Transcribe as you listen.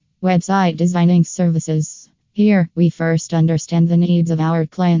Website designing services. Here, we first understand the needs of our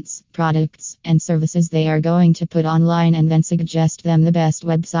clients, products, and services they are going to put online and then suggest them the best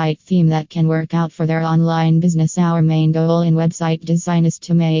website theme that can work out for their online business. Our main goal in website design is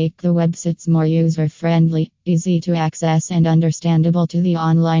to make the websites more user friendly, easy to access, and understandable to the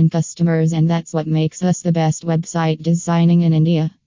online customers, and that's what makes us the best website designing in India.